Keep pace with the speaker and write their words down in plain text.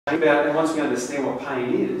about, and once we understand what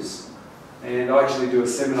pain is, and I actually do a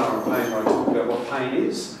seminar on pain where I talk about what pain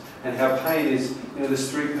is and how pain is, there's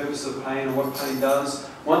 3 purposes of pain and what pain does.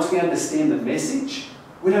 Once we understand the message,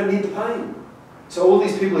 we don't need the pain. So all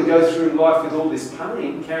these people who go through life with all this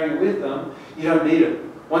pain, carrying it with them, you don't need it.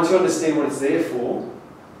 Once you understand what it's there for,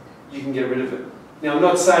 you can get rid of it. Now, I'm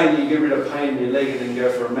not saying you get rid of pain in your leg and then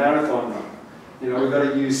go for a marathon run. We've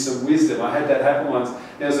got to use some wisdom. I had that happen once.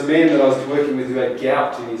 There was a man that I was working with who had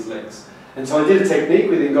gout in his legs. And so I did a technique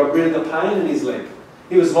with him, got rid of the pain in his leg.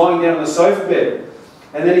 He was lying down on the sofa bed.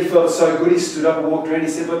 And then he felt so good, he stood up and walked around. He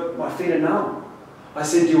said, but my feet are numb. I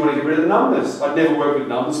said, do you want to get rid of the numbness? I'd never worked with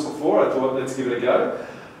numbness before. I thought, let's give it a go.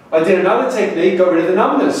 I did another technique, got rid of the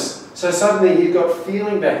numbness. So suddenly he's got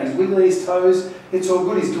feeling back. He's wiggling his toes. It's all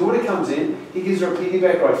good. His daughter comes in. He gives her a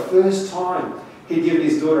piggyback ride. First time he'd given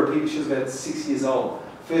his daughter a piggyback. She was about 6 years old.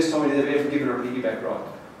 First time he'd ever given her a piggyback ride.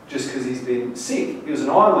 Just because he's been sick. He was an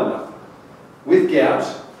islander with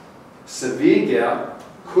gout, severe gout,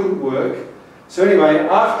 couldn't work. So anyway,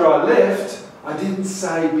 after I left, I didn't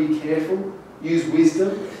say be careful, use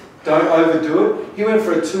wisdom, don't overdo it. He went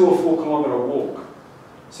for a 2 or 4 kilometre walk.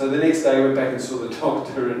 So the next day he went back and saw the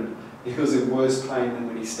doctor and he was in worse pain than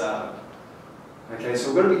when he started. Okay,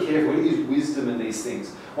 so we've got to be careful. We use wisdom in these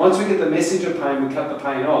things. Once we get the message of pain, we cut the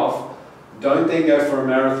pain off. Don't then go for a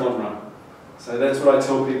marathon run. So that's what I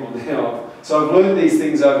tell people now. So I've learned these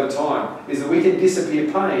things over time, is that we can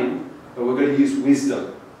disappear pain, but we've got to use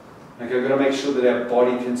wisdom. Okay, we've got to make sure that our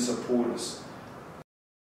body can support us.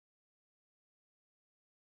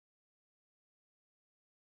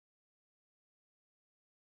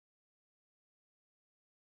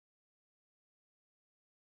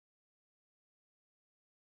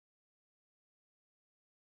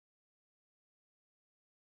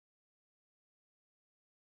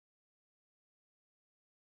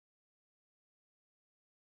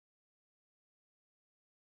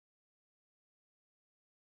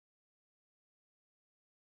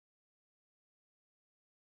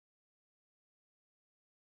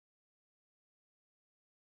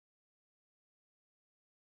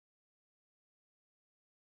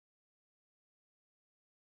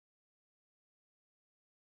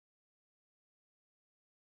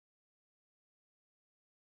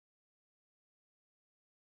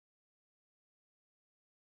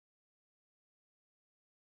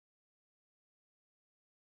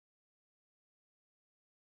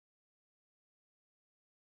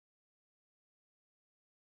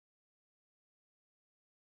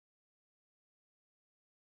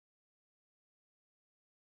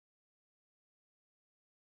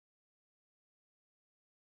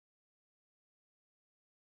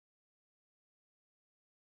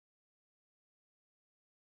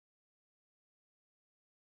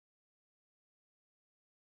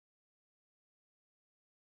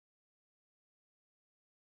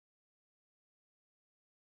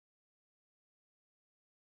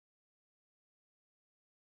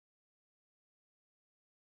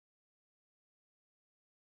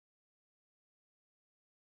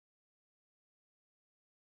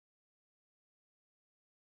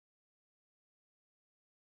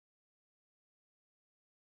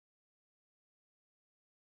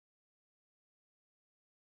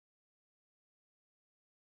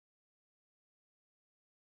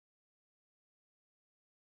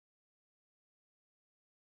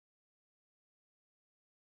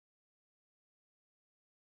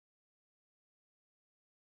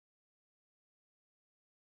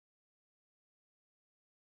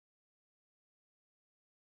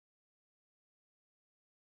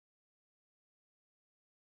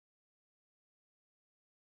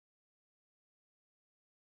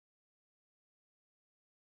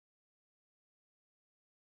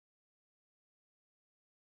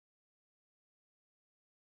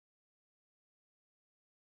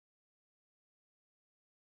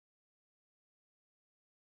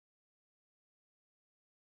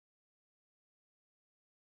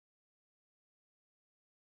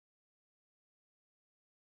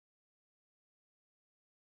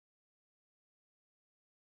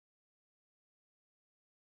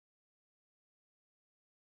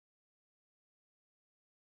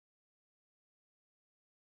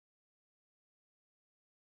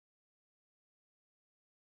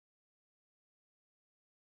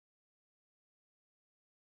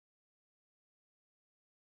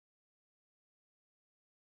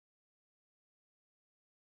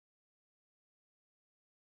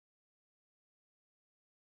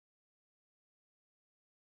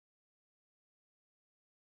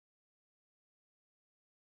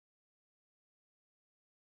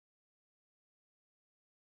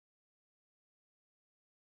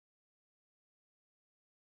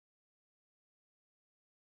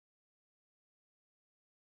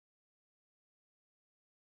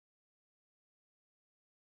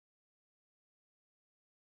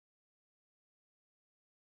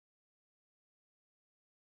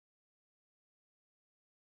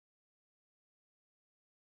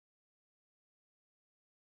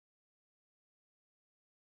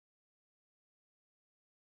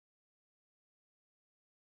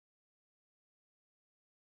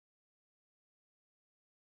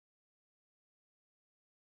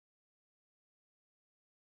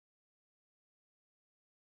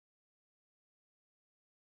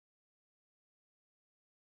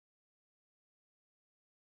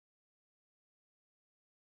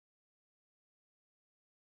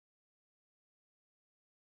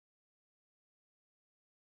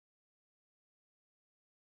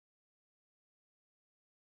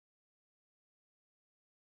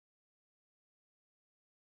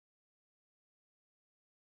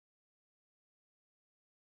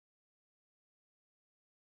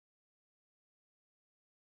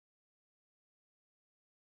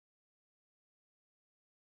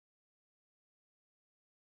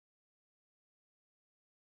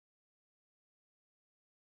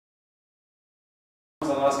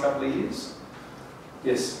 last couple of years?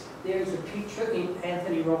 Yes. There is a picture in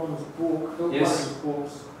Anthony Robbins' book, one of Yes. his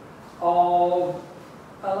books, of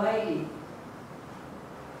a lady.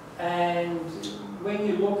 And when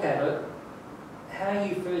you look at it, how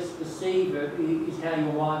you first perceive it is how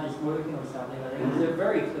your mind is working or something. I think it's a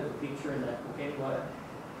very clever picture in that book anyway.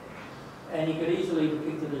 And you could easily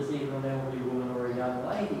depict it as either an elderly woman or a young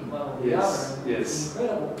lady, one or the Yes, other. And yes. It's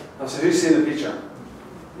incredible. Oh, so who's seen the picture?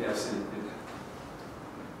 Yeah, I've seen it.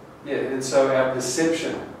 Yeah, and so our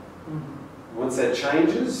perception, once that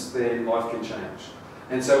changes, then life can change.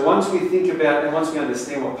 And so once we think about and once we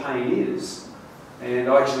understand what pain is, and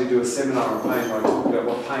I actually do a seminar on pain where I talk about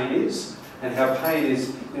what pain is and how pain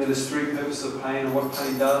is, there's three purposes of pain and what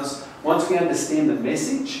pain does. Once we understand the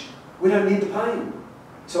message, we don't need the pain.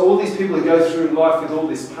 So all these people who go through life with all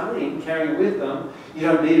this pain, carrying it with them, you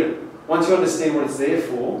don't need it. Once you understand what it's there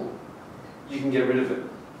for, you can get rid of it.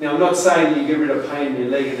 Now, I'm not saying you get rid of pain in your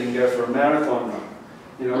leg and then go for a marathon run.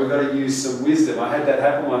 We've got to use some wisdom. I had that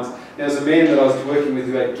happen once. There was a man that I was working with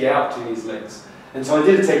who had gout in his legs. And so I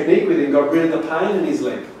did a technique with him, got rid of the pain in his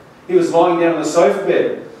leg. He was lying down on the sofa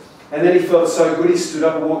bed. And then he felt so good, he stood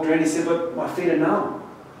up and walked around. He said, but my feet are numb.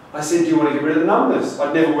 I said, do you want to get rid of the numbness?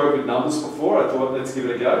 I'd never worked with numbness before. I thought, let's give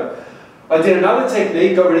it a go. I did another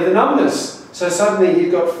technique, got rid of the numbness. So suddenly he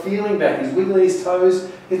got feeling back. He's wiggling his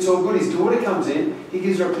toes. It's all good. His daughter comes in. He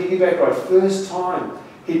gives her a piggyback ride. First time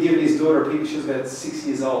he'd given his daughter a piggyback. She was about 6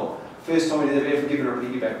 years old. First time he'd ever given her a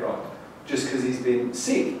piggyback ride. Just because he's been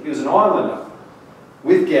sick. He was an islander.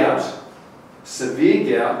 With gout.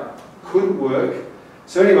 Severe gout. Couldn't work.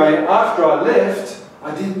 So anyway, after I left,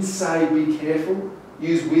 I didn't say be careful.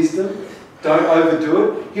 Use wisdom. Don't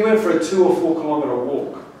overdo it. He went for a 2 or 4 kilometre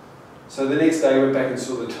walk. So the next day he went back and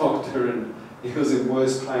saw the doctor and he was in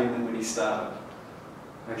worse pain than when he started.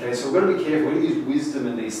 Okay, so we've got to be careful. We use wisdom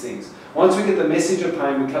in these things. Once we get the message of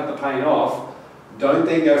pain, we cut the pain off. Don't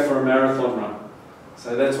then go for a marathon run.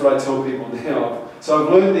 So that's what I tell people now. So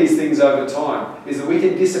I've learned these things over time, is that we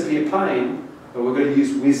can disappear pain, but we've got to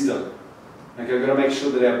use wisdom. Okay, we've got to make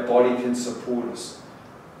sure that our body can support us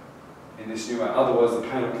in this new way. Otherwise the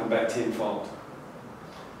pain will come back tenfold.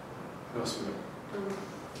 What else we got?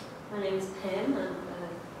 My name is Pam. I'm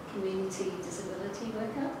a community disability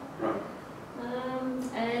worker. Right.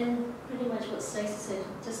 And pretty much what Stacey said,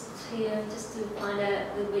 just here, just to find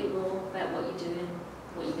out a little bit more about what you're doing,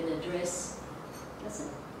 what you're going to address. That's it.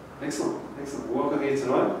 Excellent, excellent. Welcome here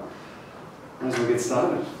tonight. As we get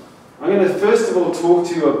started. I'm going to first of all talk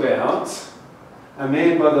to you about a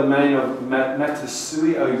man by the name of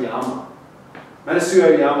Matsui Oyama. Matsui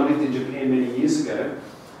Oyama lived in Japan many years ago.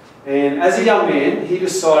 And as a young man, he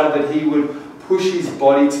decided that he would push his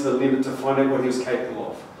body to the limit to find out what he was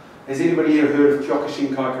capable of. Has anybody here heard of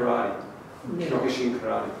Kyokushinkai karate? Yeah. Kyokushin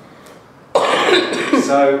karate.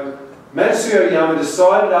 So, Matsui Oyama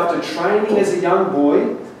decided after training as a young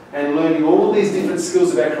boy and learning all these different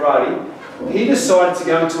skills about karate, he decided to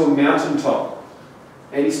go into a mountaintop.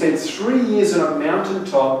 And he spent 3 years on a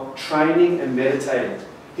mountaintop training and meditating.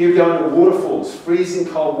 He would go into waterfalls, freezing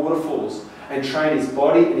cold waterfalls, and train his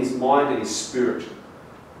body and his mind and his spirit.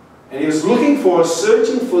 And he was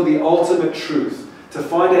searching for the ultimate truth, to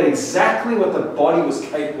find out exactly what the body was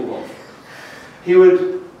capable of. He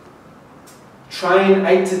would train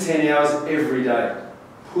 8 to 10 hours every day,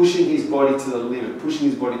 pushing his body to the limit, pushing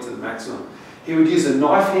his body to the maximum. He would use a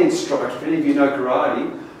knife hand strike. If any of you know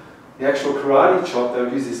karate, the actual karate chop, they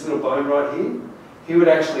would use this little bone right here. He would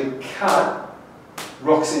actually cut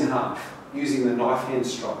rocks in half using the knife hand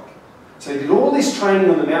strike. So he did all this training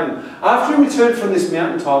on the mountain. After he returned from this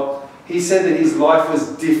mountaintop, he said that his life was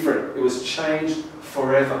different. It was changed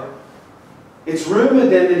forever. It's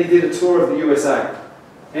rumoured then that he did a tour of the USA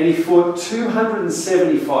and he fought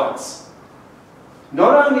 270 fights.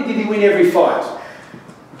 Not only did he win every fight,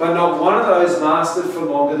 but not one of those lasted for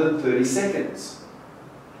longer than 30 seconds.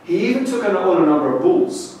 He even took on a number of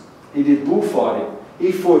bulls. He did bullfighting.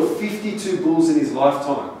 He fought 52 bulls in his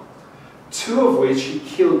lifetime, 2 of which he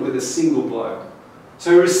killed with a single blow.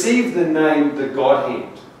 So he received the name the God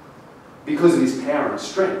Hand because of his power and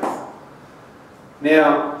strength.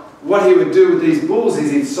 Now, what he would do with these bulls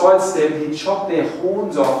is he'd sidestep, he'd chop their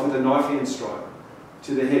horns off with a knife hand strike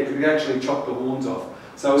to the head. He'd actually chop the horns off.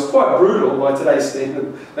 So it was quite brutal by today's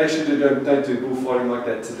standard. They actually don't do bullfighting like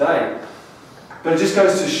that today. But it just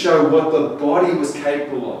goes to show what the body was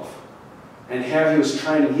capable of and how he was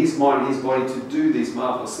training his mind and his body to do these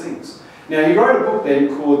marvellous things. Now, he wrote a book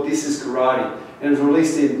then called This is Karate, and it was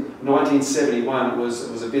released in 1971. It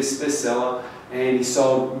was a bestseller, and he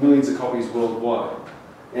sold millions of copies worldwide.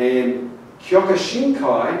 And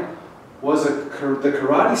Kyokushinkai was the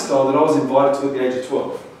karate style that I was invited to at the age of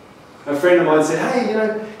 12. A friend of mine said, hey, you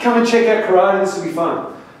know, come and check out karate, this will be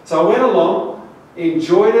fun. So I went along,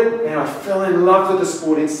 enjoyed it, and I fell in love with the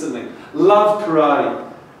sport instantly. Loved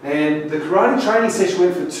karate. And the karate training session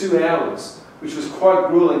went for 2 hours, which was quite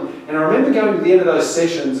grueling. And I remember going to the end of those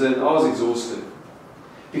sessions and I was exhausted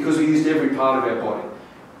because we used every part of our body.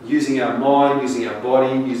 Using our mind, using our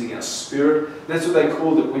body, using our spirit. That's what they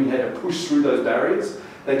called it when you had to push through those barriers.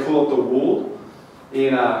 They call it the wall.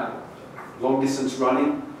 In long distance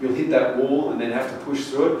running, you'll hit that wall and then have to push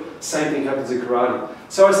through it. Same thing happens in karate.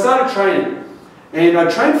 So I started training. And I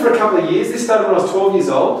trained for a couple of years. This started when I was 12 years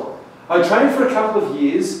old. I trained for a couple of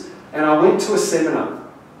years and I went to a seminar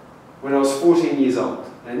when I was 14 years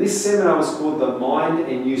old. And this seminar was called the Mind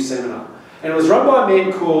and You Seminar. And it was run by a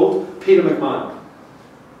man called Peter McMahon.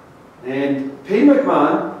 And Peter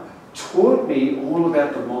McMahon taught me all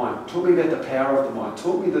about the mind, taught me about the power of the mind,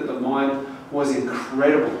 taught me that the mind was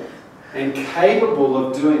incredible and capable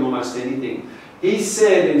of doing almost anything. He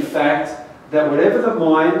said, in fact, that whatever the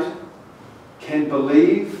mind can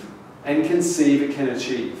believe and conceive, it can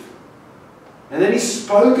achieve. And then he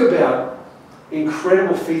spoke about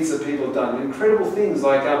incredible feats that people have done, incredible things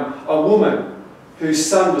like a woman whose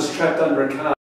son was trapped under a car.